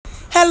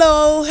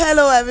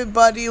Hello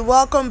everybody,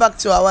 welcome back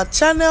to our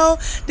channel.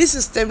 This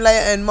is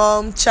Temilayo and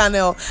Mom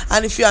channel,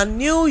 and if you are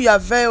new, you are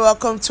very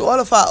welcome. To all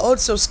of our old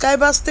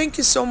subscribers, thank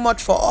you so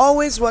much for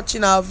always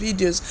watching our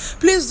videos.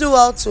 Please do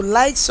well to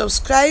like,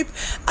 subscribe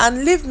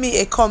and leave me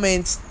a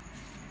comment.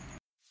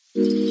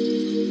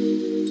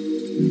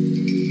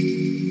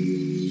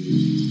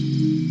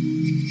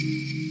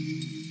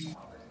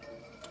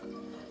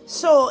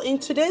 So in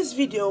today's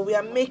video we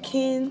are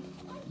making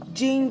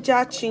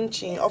ginger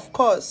chinchin. Of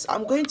course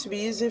I'm going to be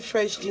using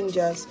fresh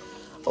gingers.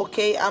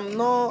 Okay, I'm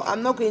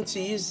not going to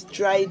use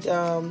dried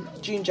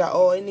ginger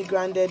or any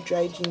grounded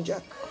dried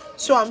ginger,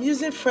 so I'm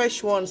using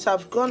fresh ones.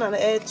 I've gone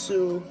ahead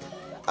to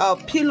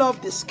peel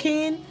off the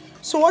skin.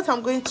 So what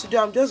I'm going to do,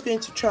 I'm just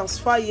going to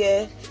transfer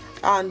here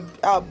and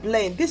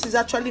blend. This is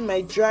actually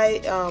my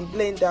dry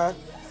blender,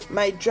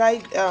 my dry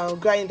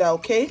grinder.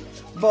 Okay,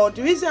 but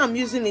the reason I'm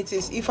using it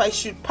is if I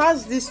should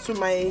pass this to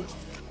my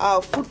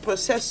food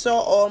processor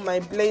or my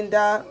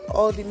blender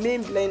or the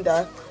main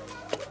blender,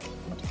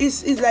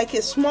 it's like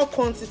a small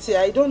quantity.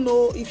 I don't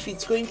know if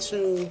it's going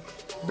to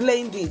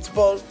blend it,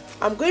 but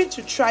I'm going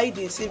to try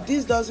this. If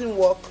this doesn't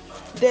work,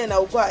 then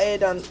I'll go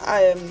ahead and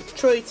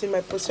throw it in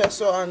my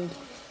processor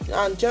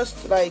and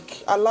just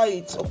like allow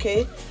it.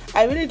 Okay,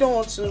 I really don't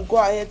want to go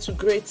ahead to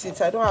grate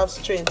it. I don't have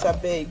strength, I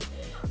beg.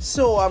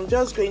 So I'm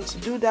just going to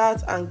do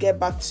that and get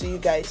back to you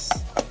guys.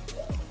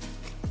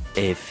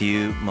 A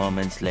few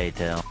moments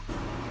later.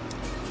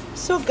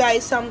 So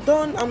guys, I'm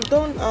done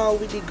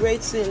with the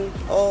grating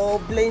or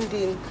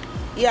blending.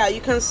 Yeah, you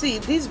can see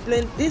this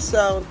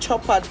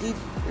chopper did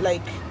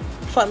like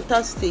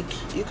fantastic,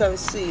 you can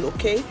see.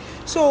 Okay,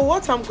 so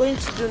what I'm going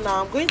to do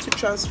now, I'm going to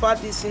transfer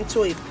this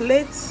into a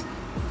plate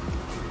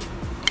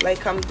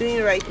like I'm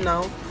doing right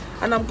now,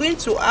 and I'm going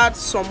to add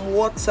some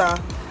water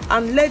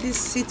and let it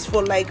sit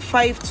for like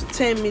 5 to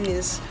 10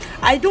 minutes.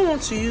 I don't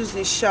want to use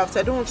the shaft.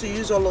 I don't want to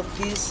use all of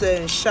this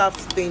shaft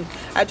thing.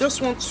 I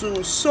just want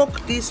to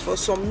soak this for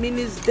some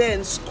minutes,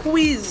 then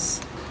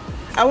squeeze.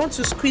 I want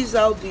to squeeze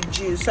out the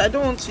juice. I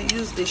don't want to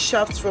use the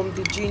shaft from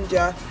the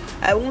ginger.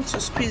 I want to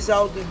squeeze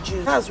out the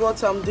juice. That's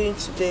what I'm doing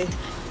today.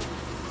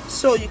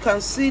 So you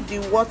can see the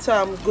water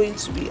I'm going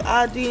to be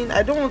adding.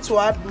 I don't want to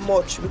add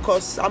much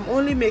because I'm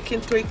only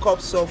making 3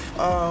 cups of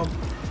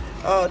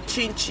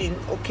chinchin.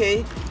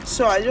 Okay,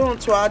 so I don't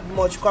want to add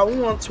much because I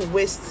won't want to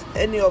waste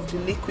any of the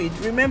liquid.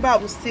 Remember,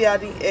 I'm still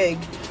adding egg,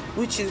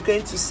 which is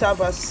going to serve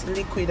as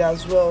liquid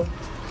as well.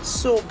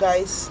 So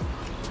guys,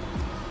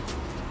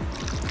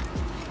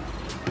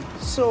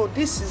 so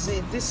this is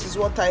it. This is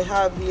what I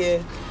have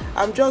here.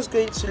 I'm just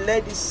going to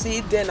let it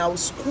sit, then I'll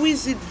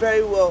squeeze it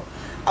very well.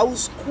 I will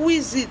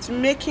squeeze it,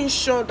 making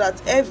sure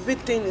that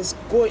everything is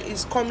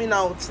coming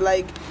out,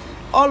 like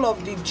all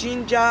of the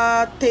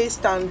ginger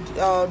taste and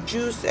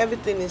juice,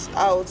 everything is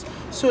out.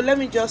 So let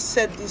me just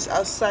set this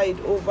aside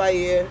over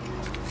here.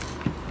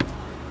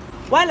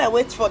 While I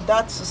wait for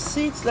that to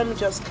sit, let me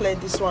just clear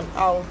this one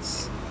out.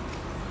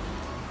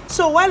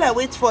 So while I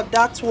wait for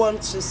that one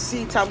to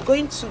sit, I'm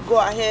going to go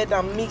ahead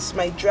and mix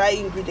my dry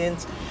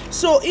ingredients.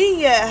 So in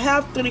here I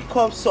have 3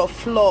 cups of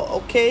flour.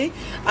 Okay,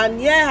 and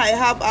here I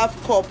have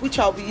 ½ cup, which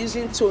I'll be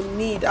using to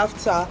knead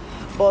after,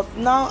 but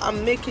now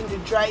I'm making the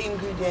dry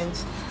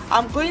ingredients.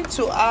 I'm going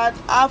to add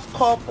 ½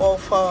 cup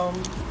of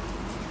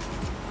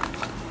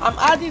I'm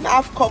adding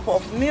 ½ cup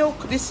of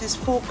milk. This is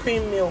full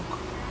cream milk.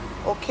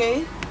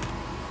 Okay,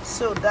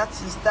 so that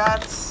is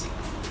that.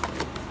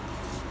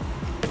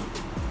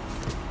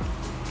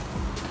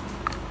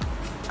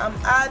 I'm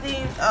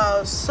adding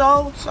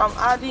salt. I'm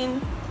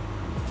adding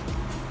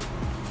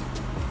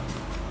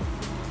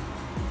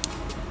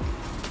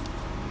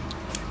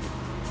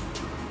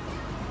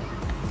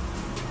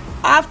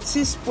 ½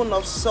 teaspoon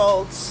of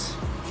salt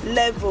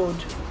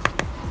leveled.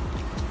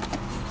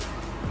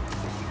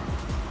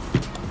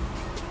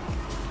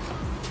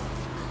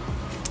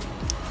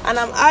 And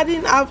I'm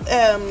adding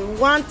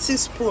 1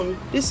 teaspoon.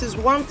 This is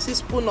 1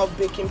 teaspoon of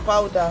baking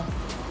powder.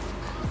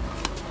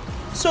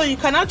 So you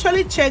can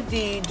actually check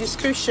the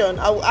description.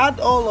 I will add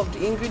all of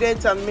the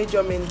ingredients and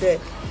measurement there.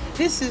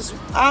 This is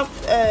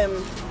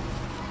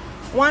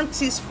 1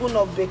 teaspoon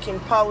of baking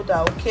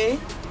powder. Okay,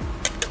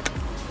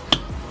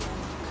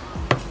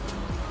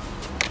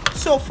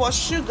 so for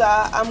sugar,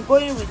 I'm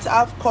going with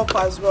 ½ cup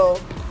as well,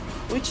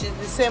 which is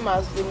the same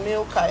as the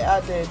milk I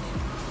added.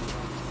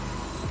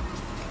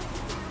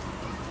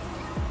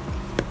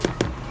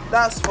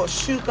 That's for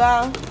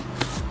sugar.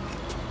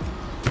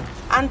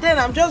 And then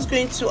I'm just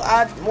going to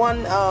add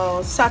 1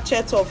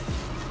 sachet of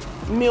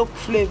milk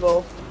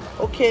flavor.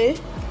 Okay,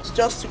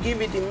 just to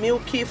give it the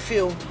milky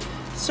feel.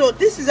 So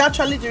this is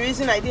actually the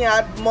reason I didn't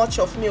add much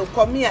of milk.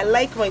 For me, I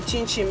like my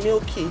chinchin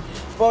milky.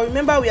 But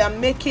remember, we are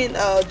making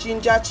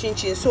ginger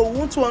chinchin, so we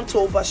won't want to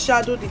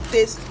overshadow the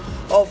taste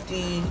of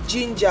the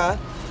ginger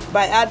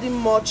by adding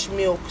much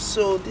milk.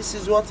 So this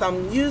is what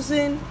I'm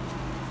using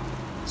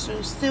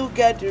to still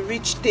get the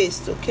rich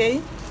taste.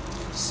 Okay,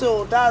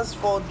 so that's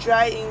for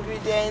dry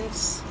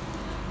ingredients.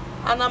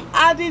 And I'm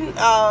adding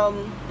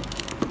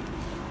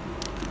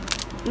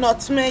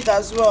nutmeg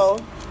as well.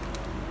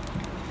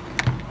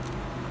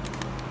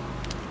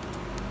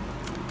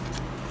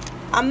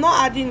 I'm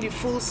not adding the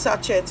full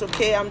sachet,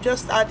 okay? I'm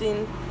just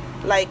adding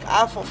like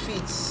half of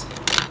it.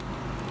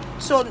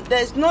 So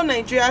there's no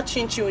Nigeria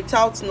chinchin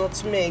without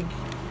nutmeg.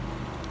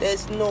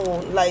 There's no,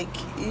 like,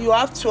 you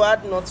have to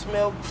add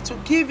nutmeg to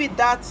give it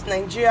that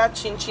Nigeria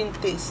chinchin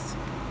taste.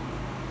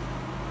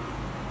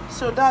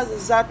 So that's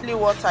exactly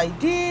what I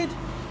did,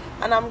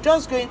 and I'm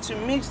just going to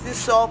mix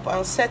this up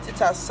and set it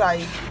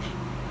aside.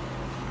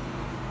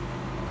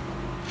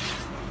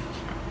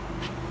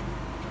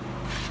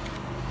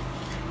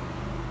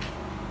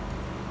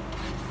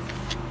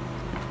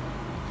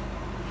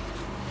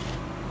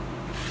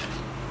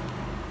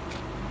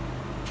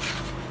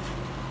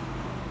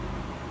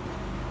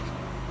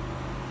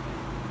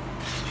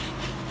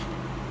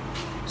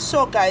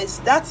 So guys,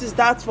 that is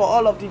that for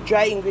all of the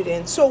dry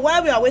ingredients. So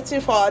while we are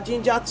waiting for our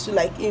ginger to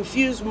like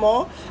infuse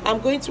more, I'm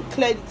going to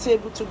clear the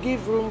table to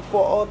give room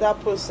for other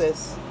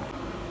process.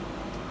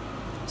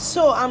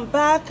 So I'm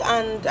back,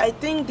 and I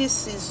think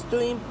this is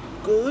doing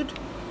good.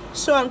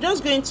 So I'm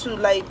just going to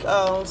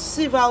like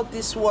sieve out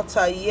this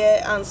water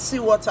here and see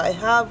what I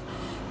have.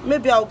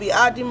 Maybe I'll be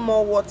adding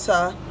more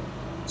water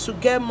to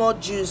get more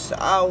juice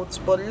out,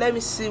 but let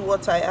me see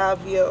what I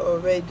have here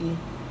already.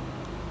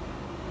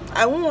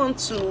 I won't want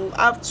to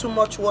have too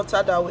much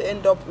water that will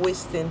end up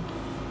wasting,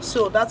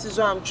 so that is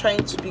why I'm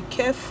trying to be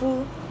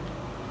careful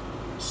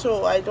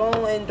so I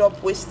don't end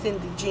up wasting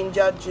the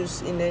ginger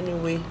juice in any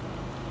way.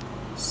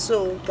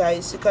 So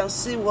guys, you can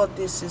see what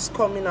this is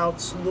coming out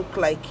to look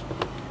like.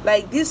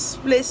 Like, this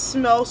place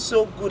smells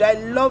so good. I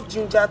love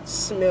ginger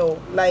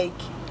smell, like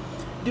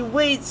the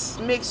way it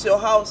makes your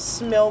house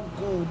smell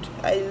good.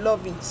 I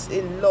love it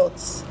a lot.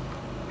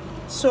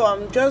 So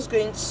I'm just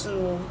going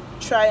to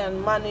try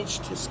and manage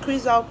to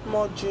squeeze out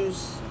more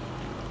juice.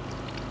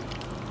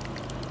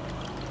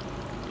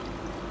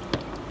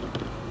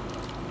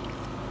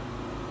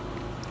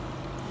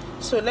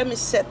 So let me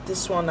set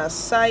this one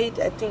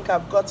aside. I think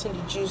I've gotten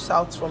the juice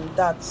out from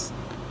that.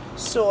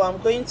 So I'm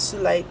going to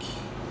like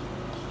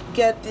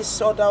get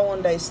this other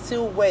one that is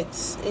still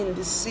wet in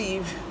the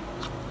sieve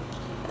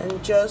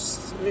and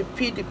just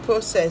repeat the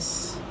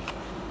process.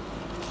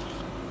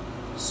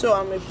 So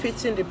I'm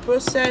repeating the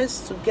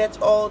process to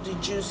get all the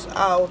juice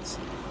out.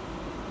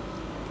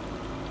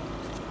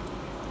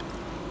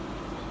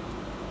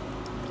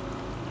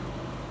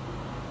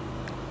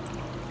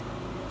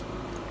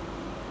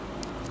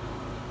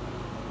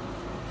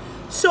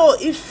 So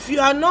if you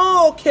are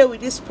not okay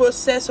with this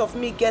process of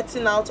me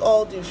getting out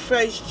all the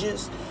fresh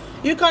juice,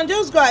 you can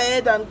just go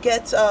ahead and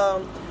get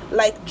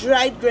like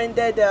dried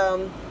grinded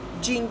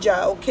ginger,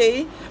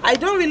 okay? I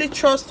don't really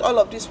trust all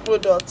of these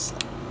products.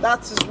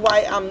 That is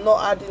why I'm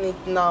not adding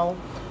it now.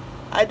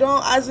 I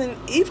don't, as in,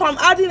 if I'm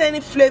adding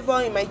any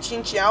flavor in my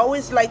chinchin, I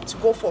always like to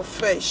go for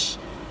fresh.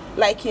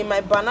 Like in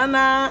my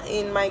banana,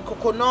 in my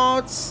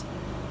coconuts,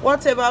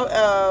 whatever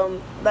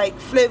like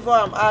flavor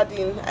I'm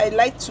adding, I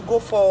like to go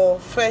for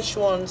fresh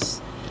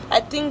ones. I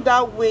think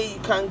that way you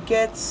can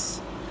get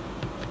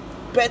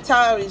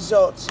better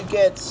results you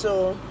get.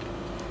 So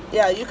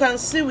yeah, you can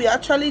see we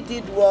actually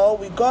did well.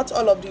 We got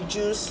all of the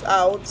juice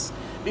out,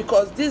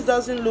 because this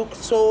doesn't look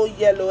so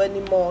yellow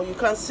anymore. You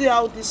can see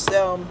how this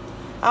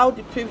how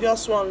the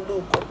previous one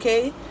looked,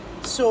 okay?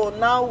 So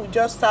now we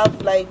just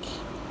have like,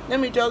 let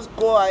me just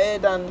go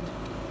ahead and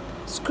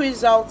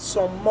squeeze out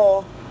some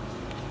more.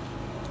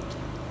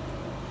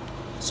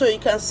 So you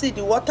can see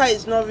the water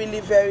is not really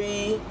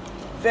very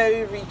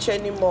rich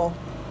anymore.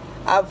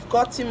 I've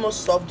gotten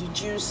most of the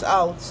juice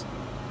out.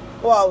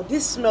 Wow,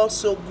 this smells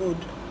so good.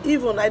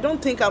 Even I don't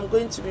think I'm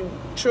going to be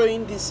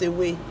throwing this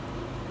away.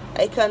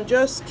 I can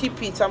just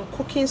keep it. I'm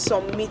cooking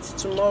some meat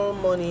tomorrow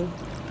morning.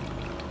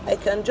 I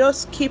can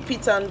just keep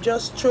it and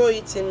just throw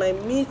it in my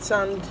meat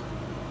and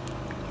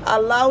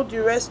allow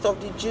the rest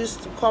of the juice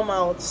to come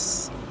out,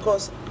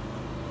 because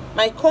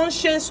my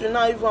conscience will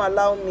not even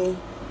allow me.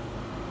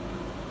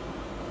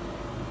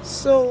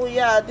 So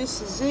yeah,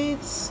 this is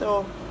it.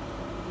 So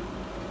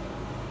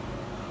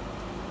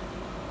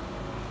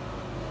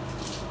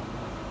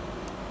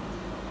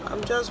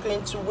I'm just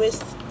going to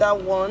waste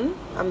that one.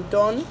 I'm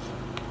done.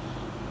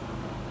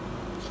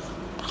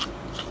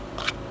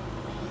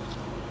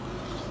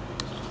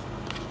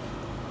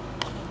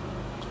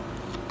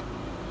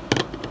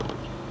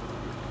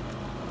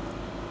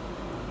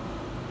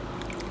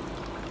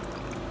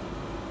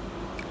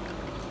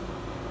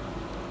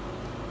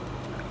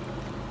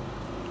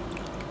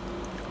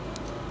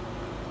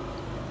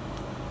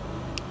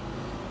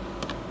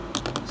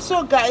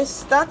 So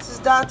guys, that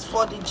is that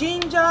for the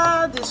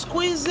ginger, the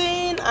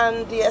squeezing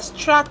and the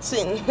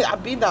extracting.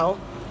 Abi now.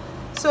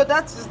 So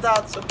that is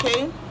that,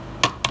 okay?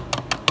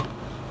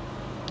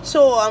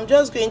 So I'm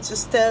just going to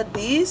stir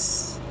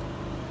this,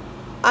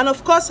 and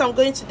of course I'm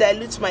going to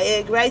dilute my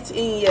egg right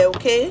in here,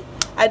 okay?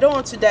 I don't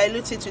want to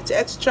dilute it with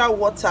extra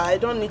water. I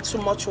don't need too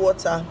much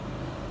water.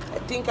 I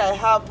think I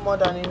have more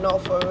than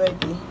enough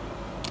already.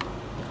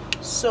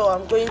 So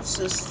I'm going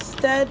to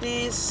stir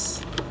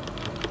this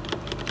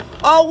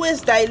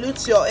Always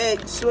dilute your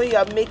eggs when you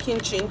are making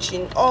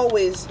chinchin.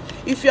 Always.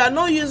 If you are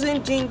not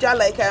using ginger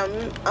like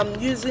I'm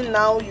using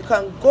now, you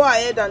can go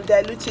ahead and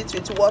dilute it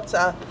with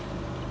water,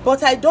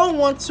 but I don't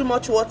want too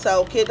much water,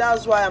 okay?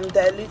 That's why I'm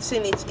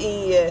diluting it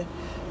in here.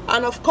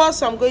 And of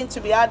course I'm going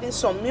to be adding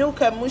some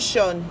milk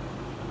emulsion.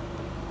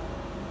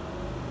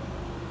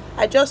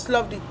 I just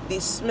love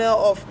the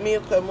smell of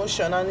milk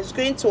emulsion, and it's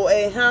going to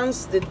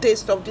enhance the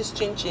taste of this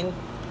chinchin.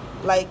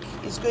 Like,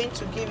 it's going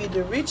to give you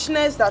the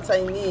richness that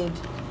I need.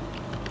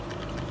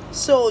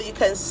 So you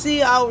can see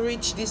how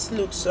rich this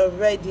looks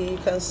already. You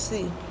can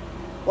see,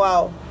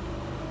 wow,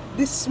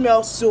 this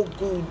smells so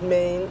good,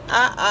 man.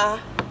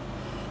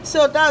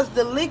 So that's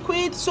the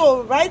liquid.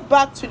 So right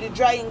back to the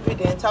dry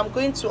ingredients, I'm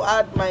going to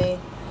add my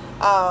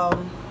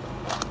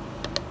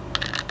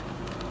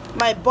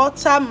my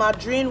butter,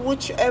 margarine,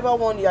 whichever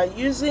one you are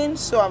using.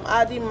 So I'm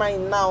adding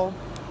mine now.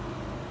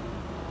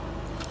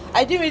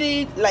 I didn't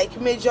really like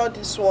measure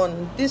this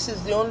one. This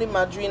is the only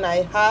margarine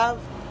I have,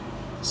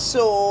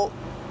 so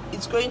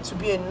it's going to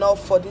be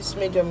enough for these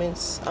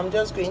measurements. I'm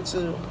just going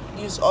to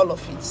use all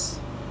of it,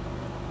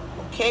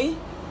 okay?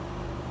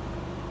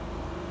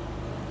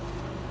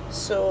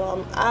 So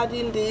I'm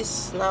adding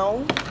this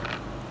now,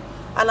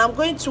 and I'm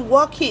going to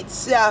work it.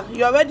 Yeah,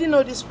 you already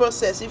know this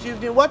process. If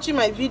you've been watching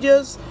my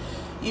videos,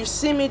 you've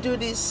seen me do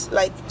this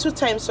like 2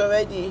 times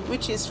already,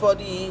 which is for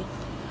the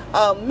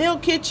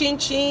milky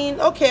chinchin.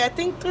 Okay, I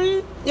think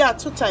 3, yeah,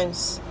 2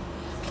 times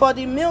for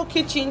the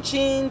milky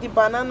chinchin, the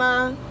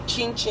banana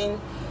chinchin.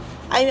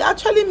 I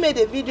actually made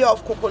a video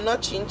of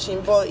coconut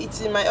chinchin, but it's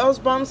in my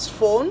husband's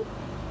phone,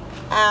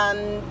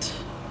 and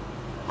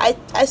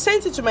I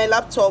sent it to my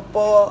laptop,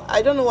 but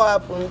I don't know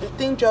what happened. The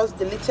thing just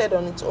deleted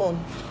on its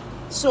own.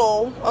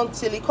 So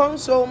until it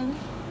comes home,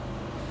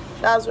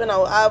 that's when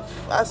I'll have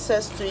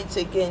access to it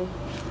again.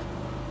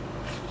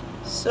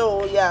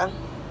 So yeah,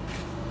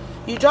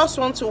 you just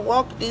want to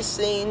work this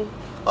in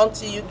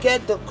until you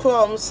get the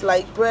crumbs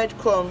like bread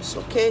crumbs,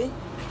 okay?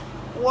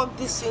 Work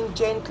this in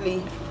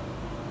gently.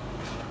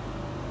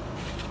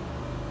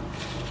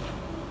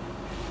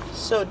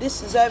 So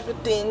this is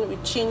everything with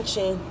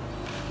chinchin.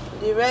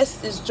 The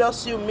rest is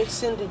just you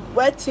mixing the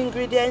wet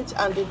ingredients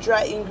and the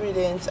dry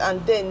ingredients,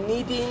 and then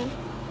kneading,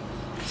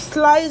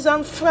 slice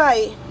and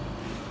fry.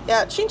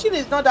 Yeah, chinchin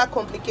is not that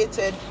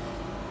complicated.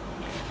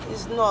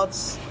 It's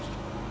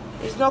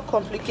not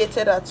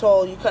complicated at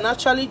all. You can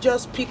actually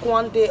just pick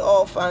one day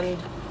off and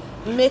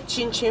make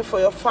chinchin for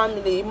your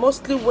family.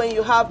 Mostly when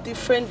you have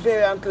different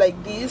variants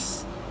like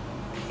this,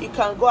 you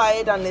can go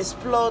ahead and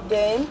explore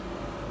them,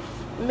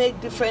 make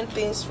different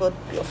things for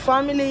your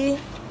family,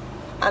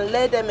 and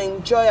let them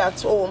enjoy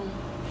at home.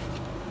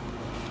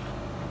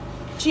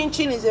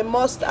 Chinchin is a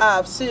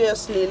must-have,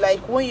 seriously. Like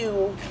when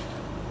you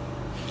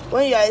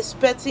are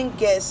expecting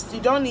guests, you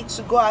don't need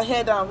to go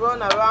ahead and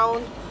run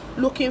around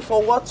looking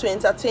for what to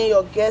entertain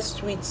your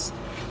guests with.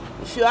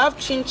 If you have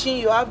chinchin,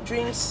 you have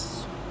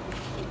drinks,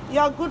 you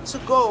are good to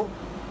go,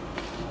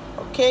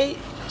 okay?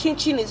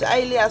 Chinchin is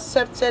highly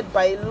accepted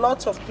by a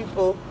lot of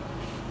people,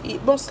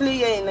 mostly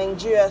here in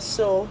Nigeria,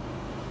 so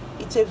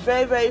it's a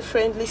very, very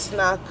friendly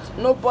snack.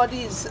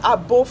 Nobody is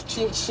above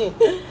chinchin.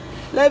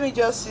 Let me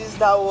just use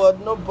that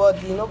word.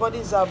 Nobody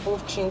is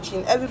above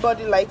chinchin.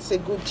 Everybody likes a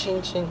good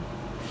chinchin.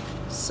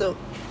 So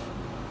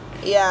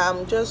yeah,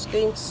 I'm just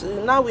going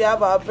to, now we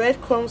have our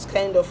breadcrumbs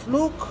kind of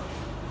look.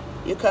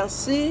 You can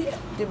see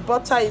the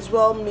butter is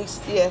well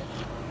mixed here.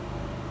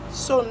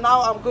 So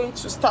now I'm going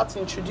to start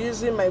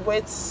introducing my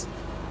wet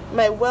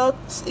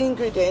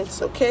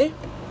ingredients, okay?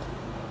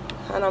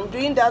 And I'm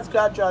doing that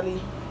gradually,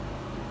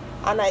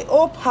 and I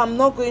hope I'm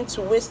not going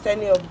to waste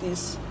any of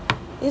this.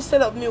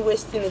 Instead of me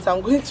wasting it,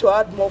 I'm going to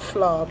add more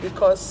flour,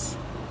 because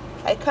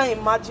I can't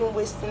imagine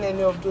wasting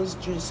any of those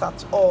juice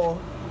at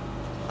all.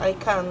 I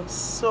can't.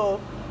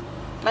 So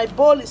my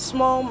bowl is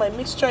small, my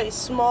mixture is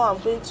small.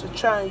 I'm going to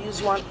try and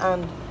use one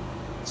hand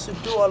to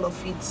do all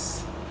of it.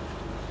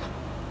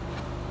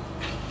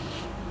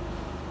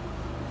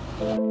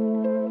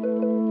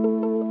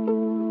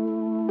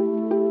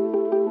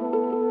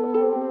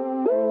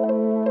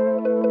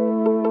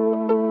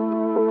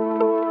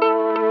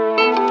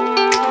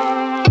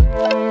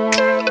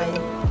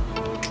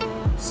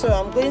 So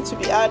I'm going to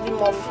be adding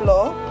more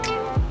flour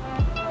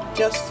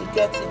just to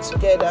get it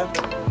together.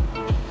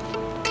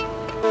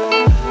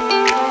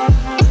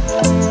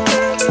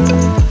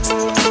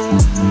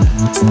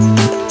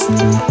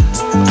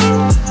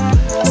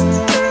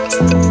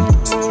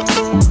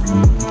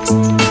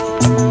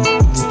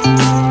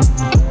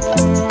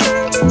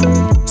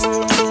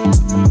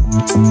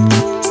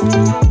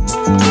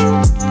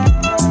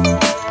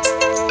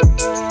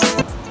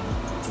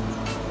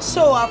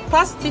 So I've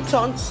passed it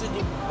on to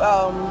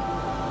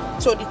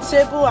the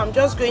table. I'm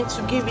just going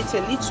to give it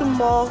a little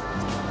more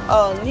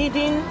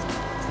kneading,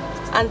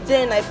 and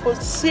then I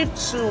proceed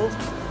to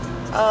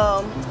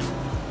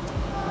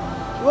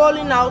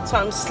rolling out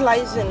and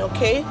slicing,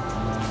 okay?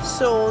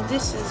 So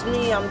this is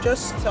me. I'm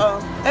just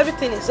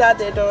everything is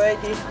added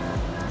already,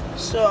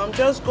 so I'm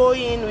just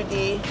going with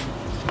the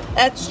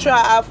extra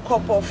half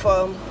cup of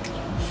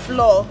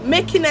flour,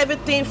 making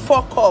everything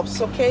 4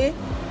 cups. Okay,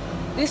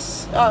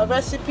 this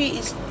recipe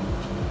is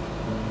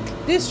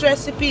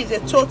a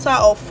total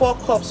of 4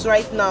 cups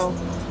right now,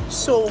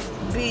 so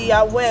be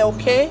aware.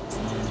 Okay,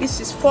 this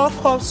is 4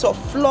 cups of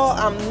flour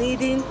I'm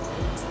needing.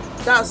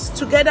 That's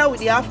together with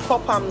the half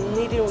cup I'm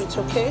kneading with.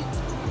 Okay,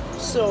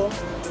 so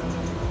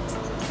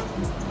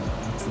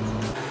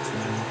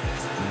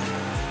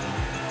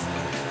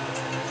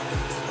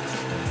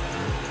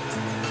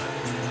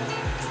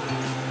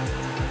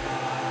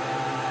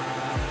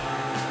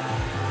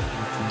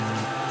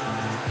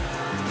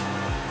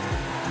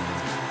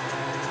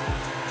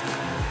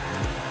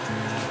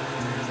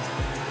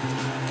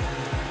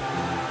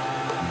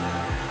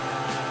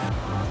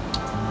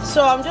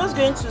I'm just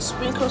going to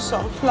sprinkle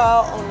some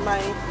flour on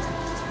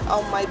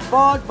my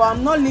board, but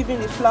I'm not leaving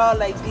the flour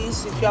like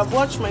this. If you have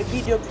watched my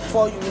video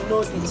before, you will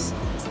know this.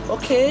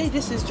 Okay,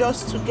 this is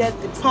just to get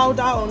the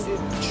powder on the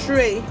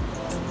tray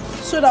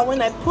so that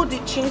when I put the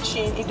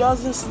chinchin, it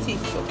doesn't stick.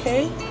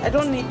 Okay, I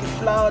don't need the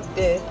flour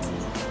there,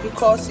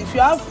 because if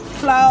you have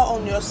flour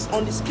on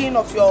the skin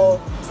of your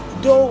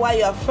dough while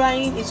you are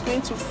frying, it's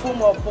going to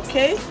foam up.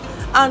 Okay,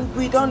 and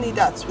we don't need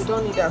that.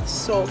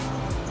 So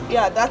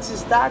yeah, that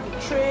is that.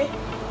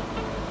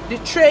 The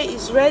tray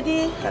is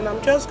ready, and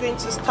I'm just going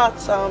to start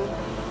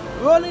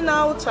rolling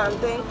out and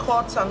then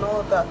cut and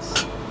all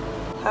that.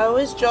 I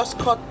always just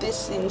cut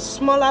this in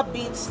smaller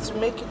bits to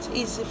make it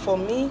easy for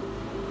me.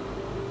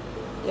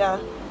 Yeah,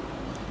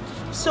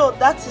 so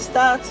that is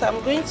that.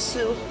 I'm going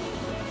to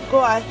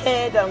go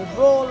ahead and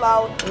roll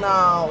out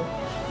now.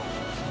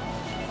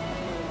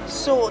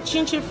 So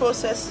chinchin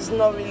process is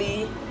not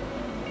really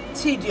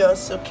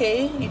tedious.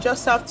 Okay, you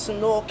just have to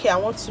know, okay, I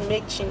want to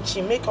make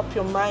chinchin. Make up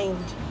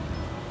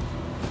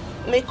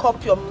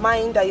your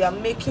mind that you are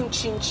making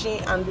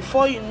chinchin, and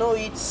before you know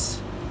it,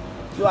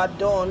 you are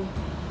done.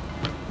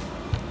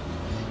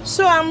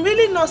 So I'm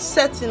really not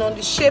certain on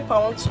the shape I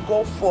want to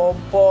go for,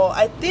 but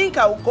I think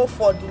I will go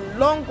for the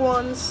long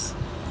ones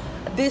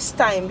this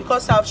time,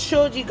 because I've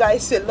showed you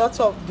guys a lot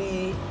of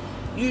the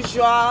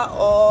usual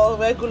or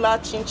regular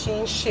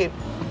chinchin shape.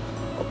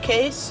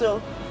 Okay,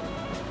 so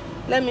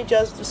let me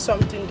just do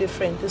something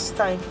different this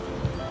time.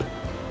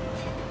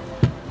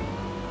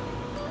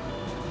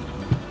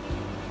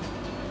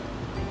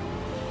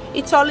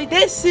 It's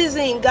holiday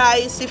season,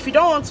 guys. If you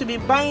don't want to be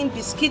buying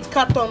biscuit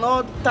carton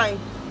all the time,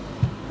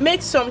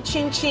 make some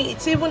chinchin.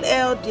 It's even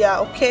healthier.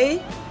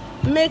 Okay,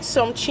 make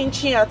some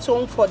chinchin at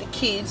home for the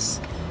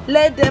kids.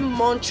 Let them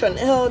munch on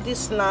healthy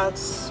snacks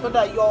so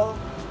that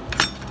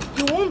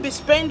you won't be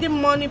spending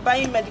money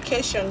buying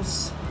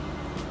medications.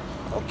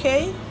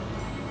 Okay,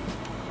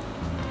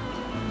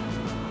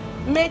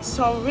 make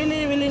some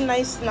really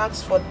nice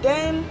snacks for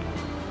them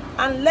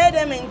and let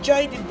them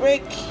enjoy the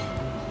break.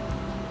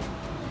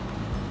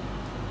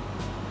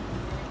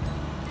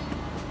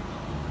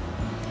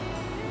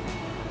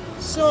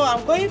 So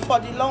I'm going for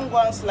the long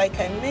ones like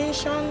I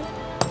mentioned,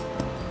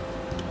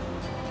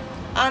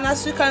 and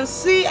as you can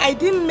see, I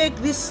didn't make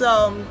this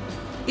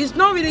it's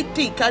not really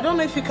thick. I don't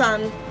know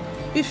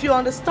if you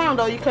understand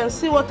or you can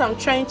see what I'm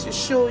trying to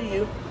show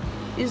you.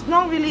 It's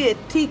not really a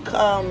thick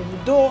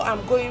dough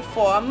I'm going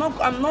for. I'm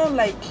not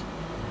like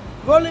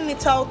rolling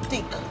it out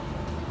thick.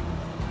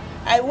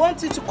 I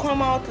want it to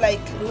come out like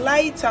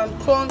light and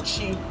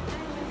crunchy.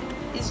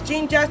 It's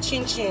ginger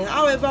chinchin.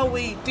 However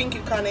way you think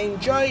you can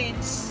enjoy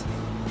it,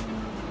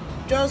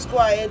 just go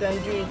ahead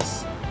and do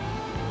it.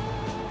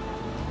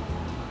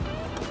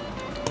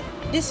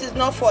 This is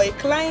not for a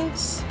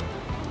client.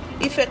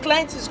 If a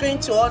client is going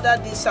to order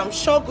this, I'm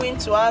sure going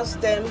to ask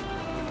them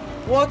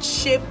what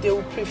shape they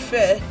would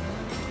prefer,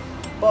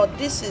 but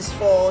this is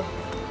for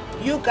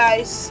you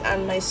guys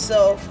and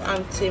myself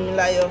and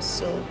Temilayo.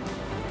 So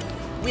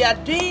we are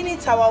doing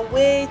it our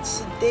way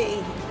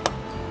today.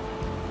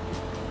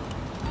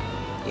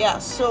 Yeah,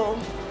 so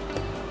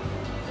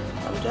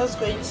I'm just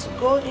going to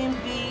go in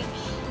big,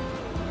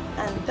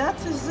 and that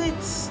is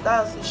it.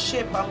 That's the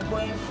shape I'm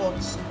going for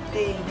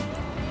today.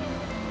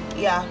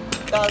 Yeah,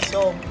 that's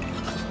all.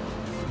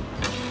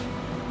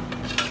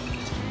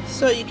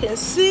 So you can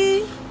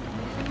see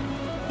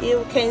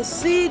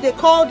they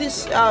call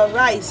this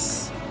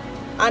rice,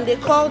 and they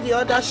call the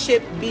other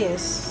shape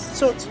beans.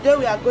 So today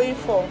we are going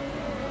for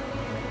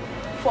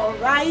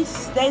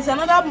rice. There is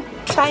another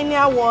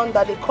tinier one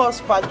that they call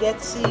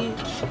spaghetti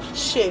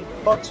shape,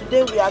 but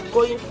today we are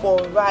going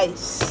for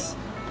rice.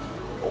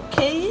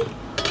 Okay,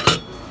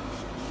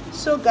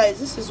 so guys,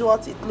 this is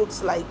what it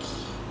looks like.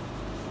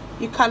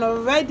 You can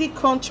already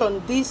crunch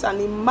on this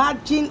and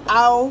imagine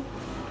how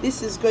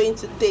this is going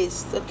to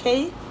taste.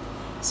 Okay,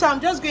 so I'm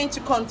just going to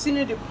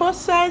continue the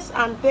process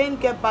and then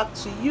get back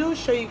to you,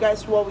 show you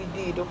guys what we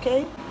did.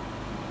 Okay,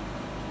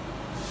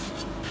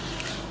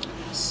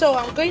 so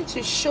I'm going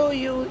to show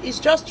you, it's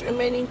just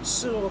remaining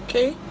 2.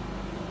 Okay,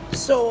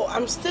 so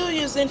I'm still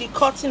using the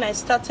cutting I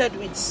started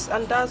with,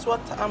 and that's what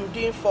I'm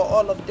doing for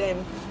all of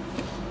them.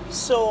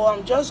 So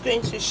I'm just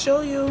going to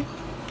show you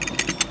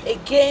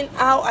again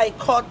how I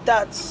cut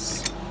that.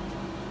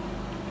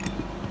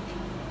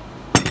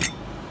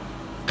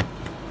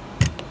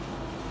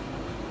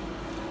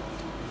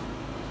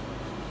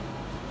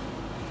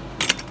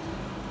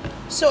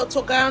 So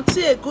to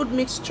guarantee a good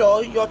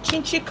mixture, your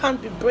chinchin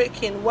can't be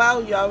breaking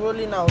while you are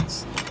rolling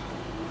out.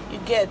 You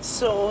get,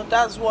 so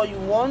that's what you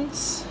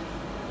want.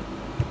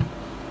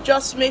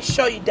 Just make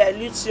sure you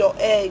dilute your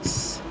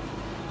eggs.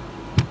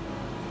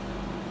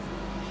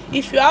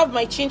 If you have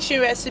my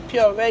chinchin recipe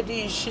already,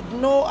 you should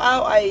know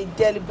how I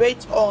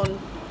deliberate on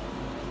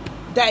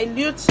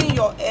diluting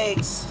your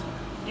eggs.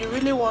 You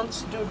really want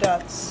to do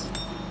that.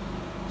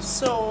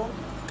 So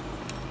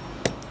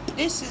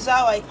this is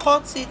how I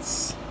cut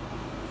it.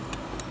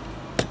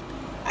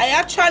 I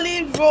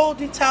actually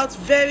rolled it out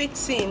very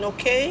thin,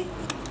 okay?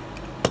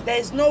 There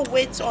is no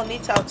weight on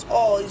it at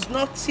all. It's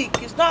not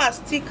thick. It's not as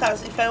thick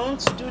as if I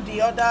want to do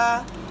the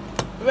other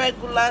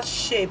regular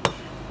shape.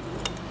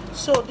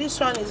 So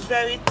this one is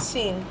very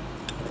thin,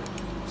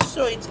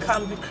 so it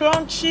can be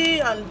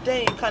crunchy, and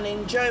then you can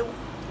enjoy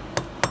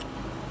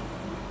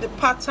the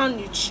pattern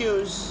you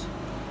choose.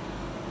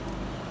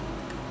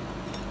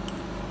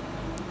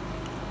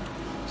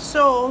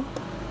 So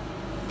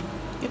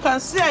you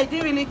can see I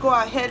didn't really go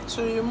ahead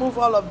to remove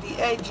all of the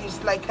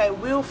edges like I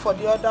will for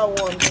the other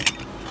one.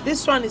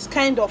 This one is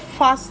kind of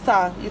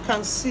faster. You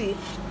can see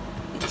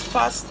it's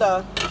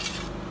faster.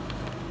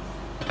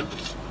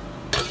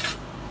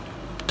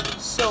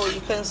 So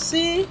you can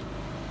see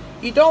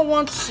you don't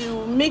want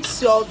to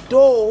mix your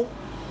dough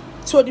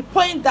to the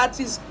point that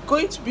is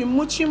going to be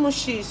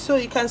mushy. So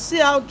you can see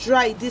how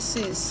dry this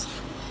is.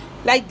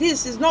 Like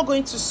this is not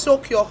going to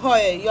soak your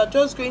oil. You're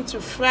just going to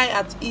fry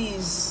at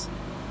ease.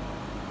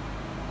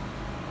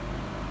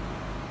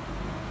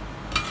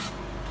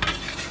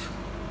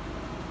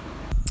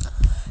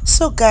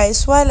 So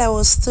guys, while I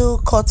was still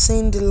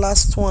cutting the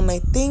last one, I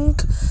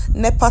think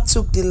NEPA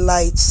took the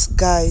lights,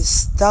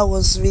 guys. That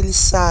was really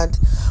sad.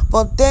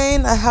 But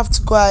then I have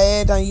to go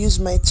ahead and use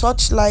my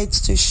torchlight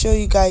to show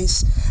you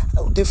guys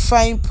the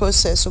frying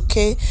process,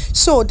 okay?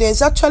 So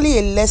there's actually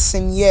a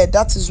lesson here.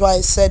 That is why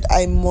I said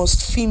I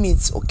must film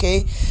it,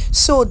 okay?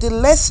 So the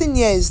lesson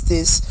here is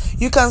this.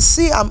 You can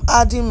see I'm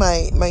adding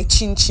my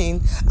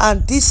chinchin,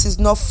 and this is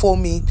not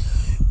foaming.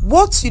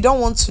 What you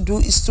don't want to do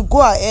is to go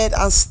ahead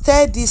and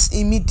stir this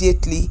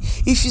immediately.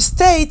 If you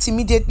stir it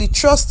immediately,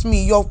 trust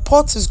me, your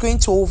pot is going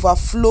to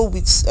overflow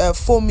with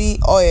foamy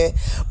oil.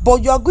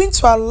 But you are going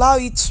to allow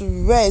it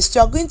to rest.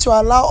 You are going to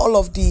allow all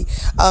of the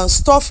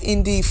stuff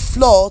in the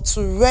flour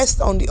to rest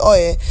on the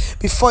oil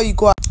before you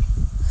go.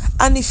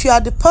 And if you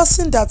are the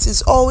person that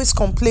is always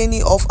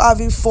complaining of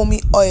having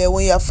foamy oil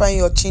when you are frying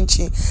your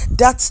chinchin,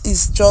 that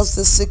is just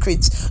the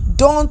secret.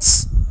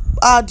 Don't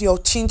add your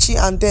chinchin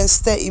and then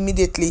stir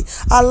immediately.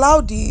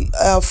 Allow the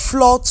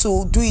flour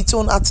to do its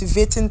own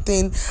activating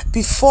thing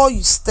before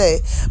you stir.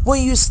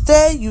 When you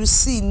stir, you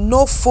see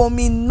no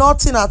foaming,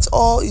 nothing at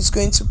all is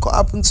going to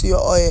happen to your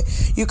oil.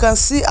 You can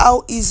see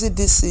how easy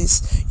this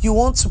is. You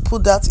want to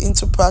put that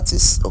into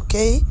practice,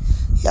 okay?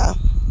 Yeah.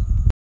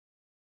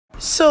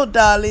 So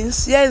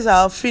darlings, here is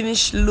our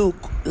finished look.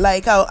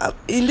 Like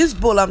in this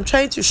bowl, I'm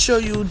trying to show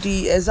you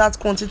the exact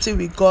quantity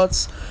we got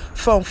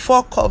from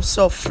 4 cups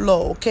of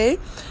flour, okay?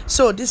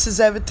 So this is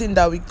everything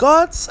that we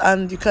got,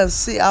 and you can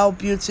see how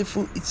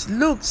beautiful it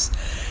looks.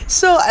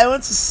 So I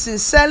want to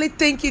sincerely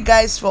thank you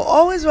guys for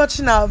always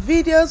watching our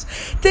videos.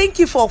 Thank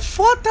you for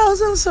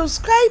 4,000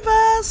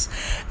 subscribers.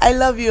 I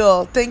love you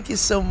all. Thank you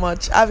so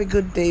much. Have a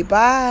good day.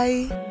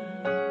 Bye.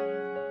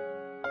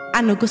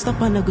 I no go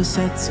stop, I no go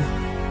settle.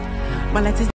 But let it